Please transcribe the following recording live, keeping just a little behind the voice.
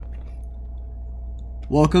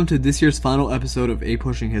Welcome to this year's final episode of A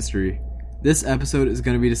Pushing History. This episode is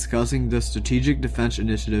going to be discussing the Strategic Defense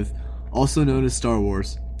Initiative, also known as Star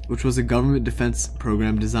Wars, which was a government defense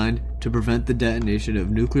program designed to prevent the detonation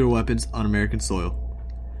of nuclear weapons on American soil.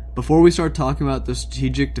 Before we start talking about the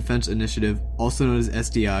Strategic Defense Initiative, also known as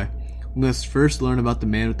SDI, we must first learn about the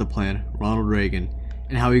man with the plan, Ronald Reagan,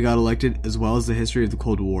 and how he got elected, as well as the history of the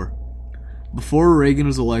Cold War. Before Reagan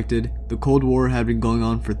was elected, the Cold War had been going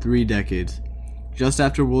on for 3 decades. Just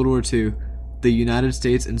after World War II, the United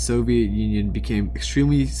States and Soviet Union became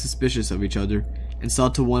extremely suspicious of each other and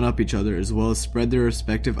sought to one-up each other, as well as spread their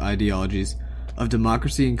respective ideologies of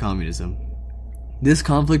democracy and communism. This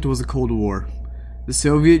conflict was a Cold War. The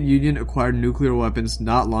Soviet Union acquired nuclear weapons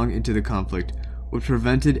not long into the conflict, which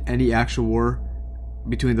prevented any actual war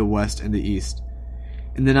between the West and the East.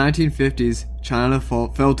 In the 1950s, China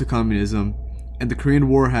fell to communism, and the Korean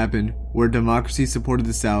War happened, where democracy supported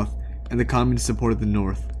the South and the communists supported the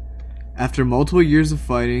North. After multiple years of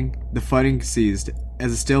fighting, the fighting ceased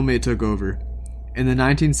as a stalemate took over. In the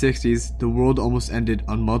 1960s, the world almost ended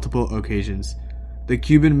on multiple occasions. The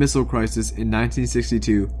Cuban Missile Crisis in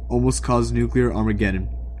 1962 almost caused nuclear Armageddon,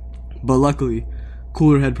 but luckily,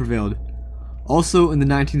 cooler head prevailed. Also in the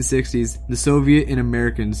 1960s, the Soviet and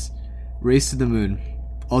Americans raced to the moon.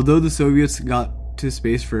 Although the Soviets got to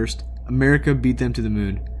space first, America beat them to the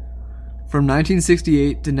moon. From 1968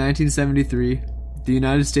 to 1973, the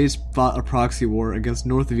United States fought a proxy war against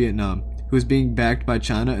North Vietnam, who was being backed by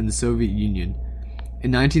China and the Soviet Union.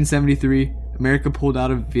 In 1973, America pulled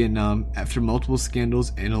out of Vietnam after multiple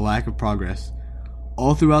scandals and a lack of progress.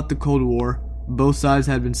 All throughout the Cold War, both sides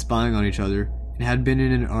had been spying on each other and had been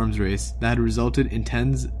in an arms race that had resulted in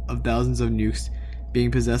tens of thousands of nukes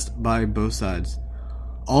being possessed by both sides.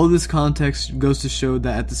 All of this context goes to show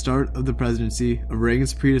that at the start of the presidency of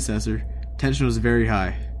Reagan's predecessor, tension was very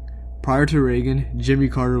high. Prior to Reagan, Jimmy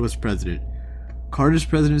Carter was president. Carter's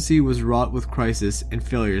presidency was wrought with crisis and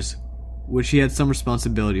failures, which he had some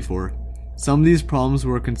responsibility for. Some of these problems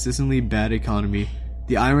were a consistently bad economy,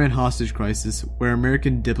 the Iran hostage crisis, where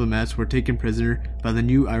American diplomats were taken prisoner by the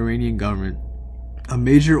new Iranian government, a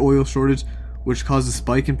major oil shortage which caused a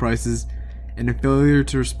spike in prices, and a failure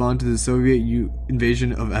to respond to the Soviet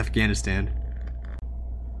invasion of Afghanistan.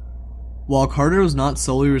 While Carter was not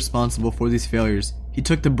solely responsible for these failures, he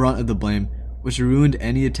took the brunt of the blame, which ruined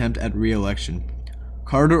any attempt at re-election.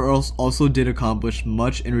 Carter also did accomplish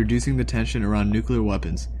much in reducing the tension around nuclear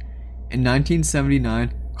weapons. In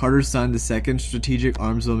 1979, Carter signed the Second Strategic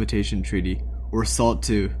Arms Limitation Treaty, or SALT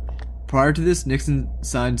II. Prior to this, Nixon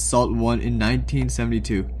signed SALT I in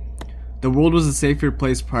 1972. The world was a safer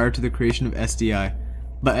place prior to the creation of SDI,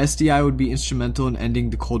 but SDI would be instrumental in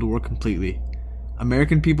ending the Cold War completely.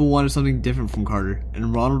 American people wanted something different from Carter,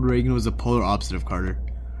 and Ronald Reagan was the polar opposite of Carter.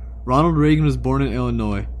 Ronald Reagan was born in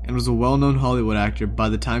Illinois and was a well-known Hollywood actor by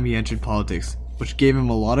the time he entered politics, which gave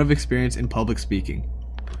him a lot of experience in public speaking.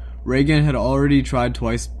 Reagan had already tried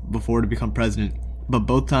twice before to become president, but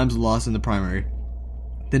both times lost in the primary.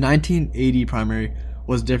 The 1980 primary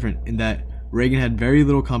was different in that Reagan had very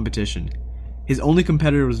little competition. His only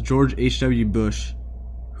competitor was George H.W. Bush,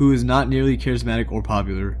 who is not nearly charismatic or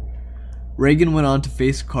popular. Reagan went on to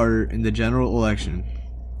face Carter in the general election.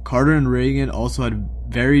 Carter and Reagan also had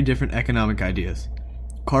very different economic ideas.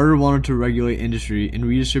 Carter wanted to regulate industry and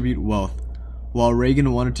redistribute wealth, while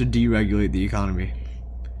Reagan wanted to deregulate the economy.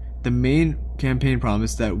 The main campaign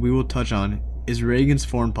promise that we will touch on is Reagan's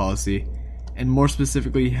foreign policy, and more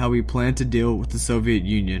specifically how he planned to deal with the Soviet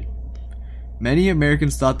Union. Many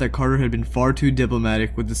Americans thought that Carter had been far too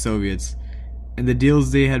diplomatic with the Soviets, and the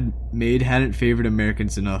deals they had made hadn't favored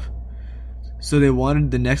Americans enough. So they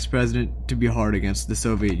wanted the next president to be hard against the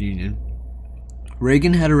Soviet Union.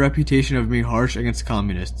 Reagan had a reputation of being harsh against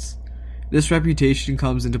communists. This reputation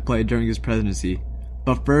comes into play during his presidency,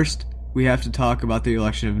 but first, we have to talk about the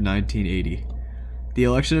election of 1980. The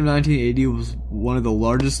election of 1980 was one of the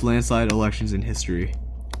largest landslide elections in history.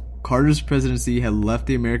 Carter's presidency had left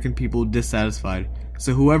the American people dissatisfied,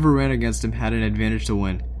 so whoever ran against him had an advantage to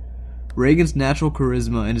win. Reagan's natural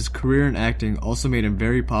charisma and his career in acting also made him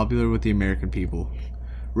very popular with the American people.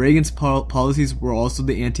 Reagan's policies were also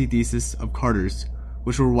the antithesis of Carter's,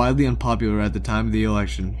 which were widely unpopular at the time of the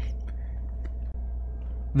election.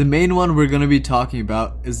 The main one we're going to be talking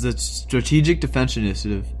about is the Strategic Defense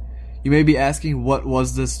Initiative. You may be asking, what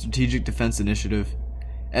was the Strategic Defense Initiative?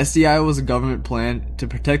 SDI was a government plan to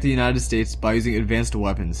protect the United States by using advanced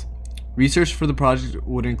weapons. Research for the project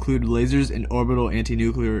would include lasers and orbital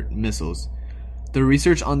anti-nuclear missiles. The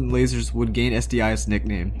research on lasers would gain SDI its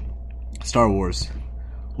nickname, Star Wars.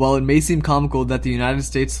 While it may seem comical that the United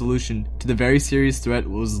States solution to the very serious threat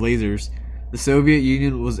was lasers, the Soviet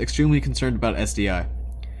Union was extremely concerned about SDI.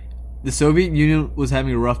 The Soviet Union was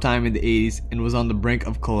having a rough time in the 80s and was on the brink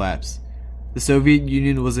of collapse. The Soviet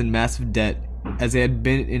Union was in massive debt, as they had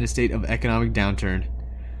been in a state of economic downturn.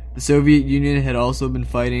 The Soviet Union had also been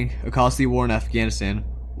fighting a costly war in Afghanistan,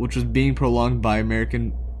 which was being prolonged by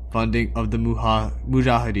American funding of the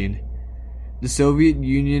Mujahideen. The Soviet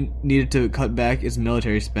Union needed to cut back its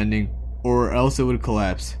military spending, or else it would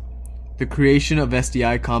collapse. The creation of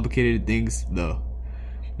SDI complicated things, though.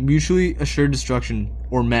 Mutually Assured Destruction,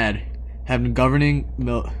 or MAD, had been governing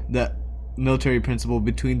the military principle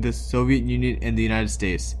between the Soviet Union and the United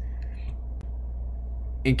States.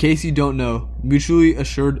 In case you don't know, mutually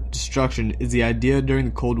assured destruction is the idea during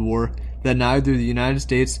the Cold War that neither the United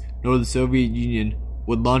States nor the Soviet Union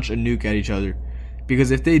would launch a nuke at each other,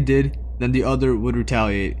 because if they did, then the other would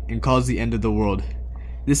retaliate and cause the end of the world.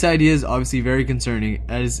 This idea is obviously very concerning,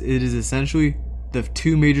 as it is essentially the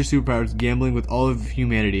two major superpowers gambling with all of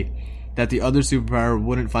humanity, that the other superpower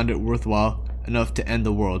wouldn't find it worthwhile enough to end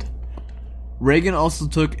the world. Reagan also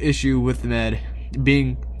took issue with MAD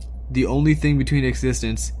being the only thing between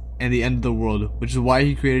existence and the end of the world, which is why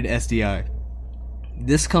he created SDI.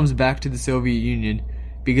 This comes back to the Soviet Union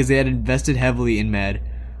because they had invested heavily in MAD,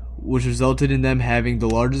 which resulted in them having the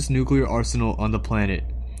largest nuclear arsenal on the planet.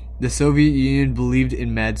 The Soviet Union believed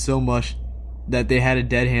in MAD so much that they had a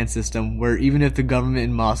dead hand system where even if the government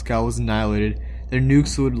in Moscow was annihilated, their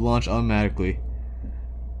nukes would launch automatically.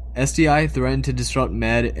 SDI threatened to disrupt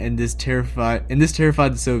MAD, and this terrified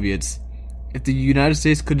the Soviets. If the United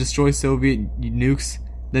States could destroy Soviet nukes,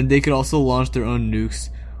 then they could also launch their own nukes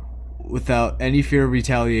without any fear of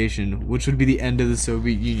retaliation, which would be the end of the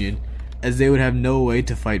Soviet Union, as they would have no way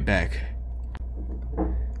to fight back.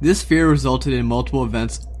 This fear resulted in multiple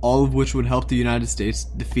events, all of which would help the United States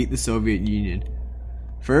defeat the Soviet Union.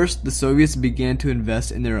 First, the Soviets began to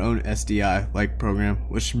invest in their own SDI-like program,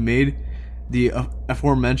 which made the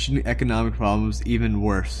aforementioned economic problems even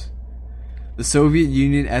worse. The Soviet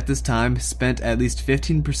Union at this time spent at least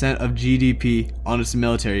 15% of GDP on its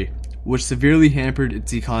military, which severely hampered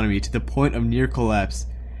its economy to the point of near collapse.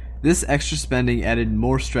 This extra spending added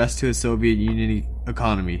more stress to the Soviet Union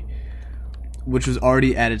economy, which was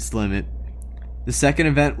already at its limit. The second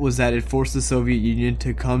event was that it forced the Soviet Union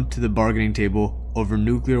to come to the bargaining table over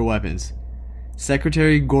nuclear weapons.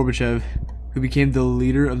 Secretary Gorbachev, who became the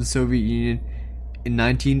leader of the Soviet Union in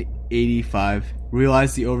 1985,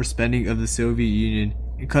 realized the overspending of the Soviet Union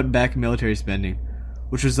and cut back military spending,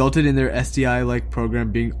 which resulted in their SDI-like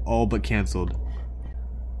program being all but cancelled.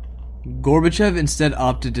 Gorbachev instead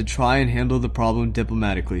opted to try and handle the problem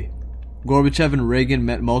diplomatically. Gorbachev and Reagan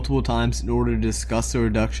met multiple times in order to discuss the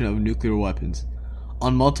reduction of nuclear weapons.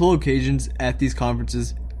 On multiple occasions at these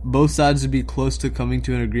conferences, both sides would be close to coming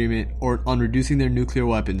to an agreement on reducing their nuclear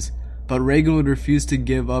weapons, but Reagan would refuse to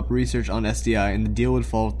give up research on SDI and the deal would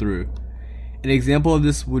fall through. An example of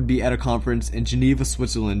this would be at a conference in Geneva,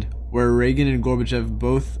 Switzerland, where Reagan and Gorbachev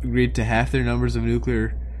both agreed to half their numbers of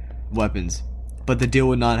nuclear weapons, but the deal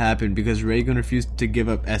would not happen because Reagan refused to give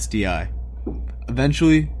up SDI.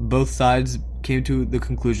 Eventually, both sides came to the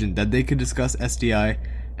conclusion that they could discuss SDI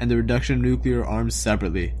and the reduction of nuclear arms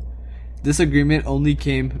separately. This agreement only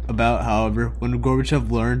came about, however, when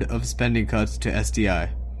Gorbachev learned of spending cuts to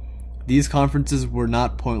SDI. These conferences were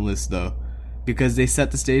not pointless, though, because they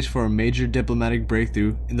set the stage for a major diplomatic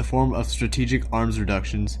breakthrough in the form of Strategic Arms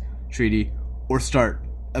Reductions Treaty, or START,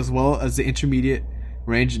 as well as the Intermediate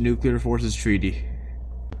Range Nuclear Forces Treaty.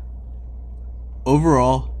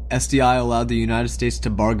 Overall, SDI allowed the United States to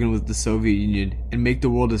bargain with the Soviet Union and make the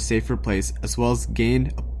world a safer place, as well as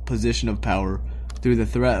gain a position of power through the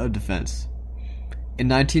threat of defense. In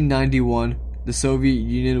 1991, the Soviet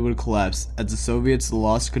Union would collapse as the Soviets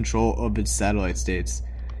lost control of its satellite states,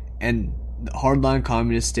 and the hardline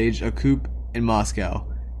communists staged a coup in Moscow,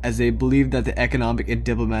 as they believed that the economic and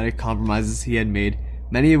diplomatic compromises he had made,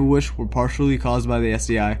 many of which were partially caused by the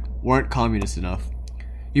SDI, weren't communist enough.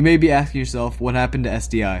 You may be asking yourself what happened to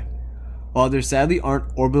SDI. While there sadly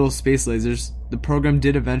aren't orbital space lasers, the program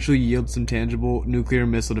did eventually yield some tangible nuclear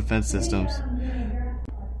missile defense systems.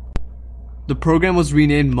 The program was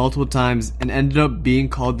renamed multiple times and ended up being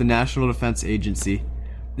called the National Defense Agency.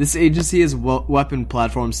 This agency has weapon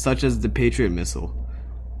platforms such as the Patriot missile.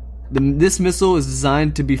 This missile is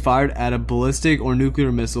designed to be fired at a ballistic or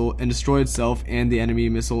nuclear missile and destroy itself and the enemy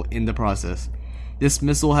missile in the process. This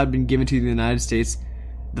missile had been given to the United States,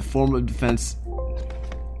 the form of defense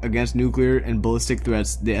against nuclear and ballistic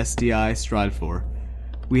threats the SDI strived for.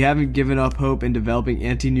 We haven't given up hope in developing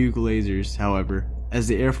anti-nuke lasers, however, as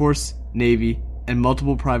the Air Force, Navy, and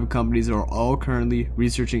multiple private companies are all currently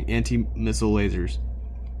researching anti-missile lasers.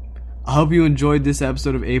 I hope you enjoyed this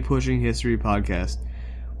episode of A Pushing History Podcast.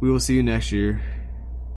 We will see you next year.